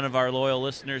Wesleyan is one of our loyal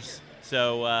listeners.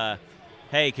 So,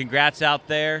 hey, congrats out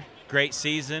there. Great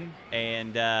season.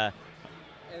 And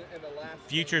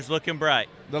future's looking bright.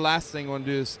 The last thing I want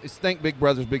to do is thank Big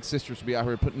Brothers Big Sisters to be out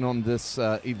here putting on this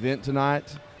event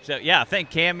tonight. So, yeah,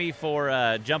 thank Cami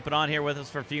for jumping on here with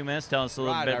us for a few minutes, telling us a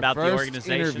little bit about the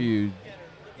organization.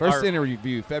 First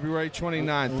interview, February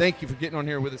 29th. Thank you for getting on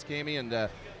here with us, Cami,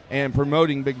 and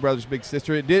promoting Big Brothers Big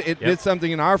Sister. It did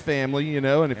something in our family,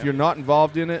 and if you're not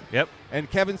involved in it. Yep. And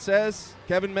Kevin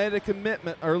made a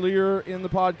commitment earlier in the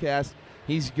podcast.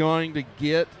 He's going to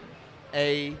get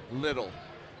a little.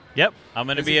 Yep, I'm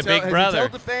going to be a big brother.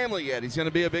 Hasn't told the family yet. He's going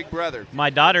to be a big brother. My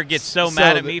daughter gets so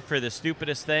mad at me for the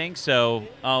stupidest thing, so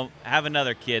I'll have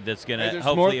another kid that's going to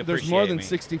hopefully appreciate me. There's more than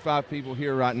 65 people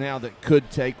here right now that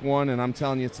could take one, and I'm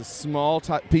telling you, it's a small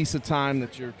piece of time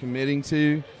that you're committing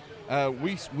to.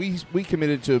 We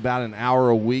committed to about an hour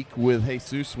a week with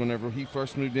Jesus whenever he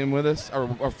first moved in with us,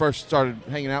 or first started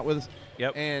hanging out with us.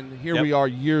 Yep. And here we are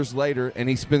years later, and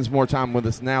he spends more time with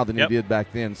us now than he did back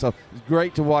then. So it's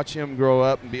great to watch him grow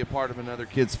up and be a part of another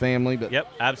kid's family. But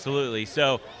Yep, absolutely.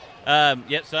 So, so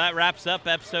that wraps up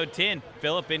episode 10.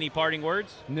 Phillip, any parting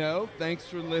words? No, thanks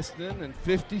for listening. And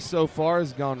 50 so far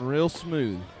has gone real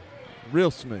smooth. Real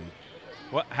smooth.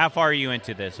 How far are you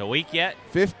into this? A week yet?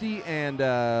 50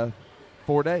 and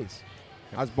 4 days.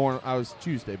 I was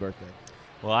Tuesday birthday.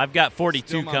 Well, I've got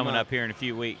 42 coming up here in a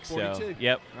few weeks. 42. So,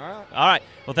 yep. All right.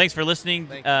 Well, thanks for listening.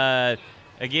 Thank you.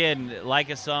 Again, like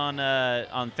us on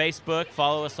Facebook.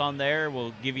 Follow us on there.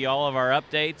 We'll give you all of our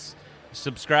updates.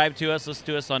 Subscribe to us. Listen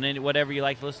to us on whatever you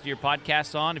like to listen to your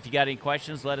podcasts on. If you got any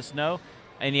questions, let us know.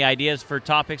 Any ideas for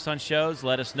topics on shows,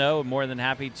 let us know. We're more than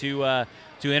happy to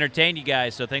entertain you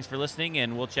guys. So thanks for listening,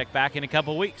 and we'll check back in a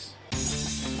couple weeks.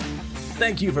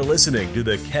 Thank you for listening to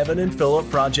the Kevin and Phillip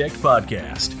Project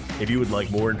podcast. If you would like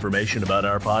more information about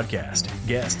our podcast,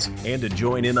 guests, and to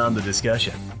join in on the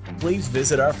discussion, please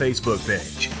visit our Facebook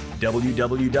page,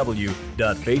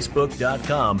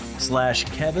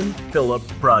 www.facebook.com/Kevin Phillip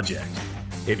Project.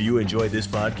 If you enjoyed this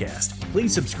podcast,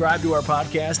 please subscribe to our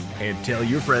podcast and tell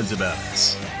your friends about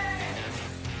us.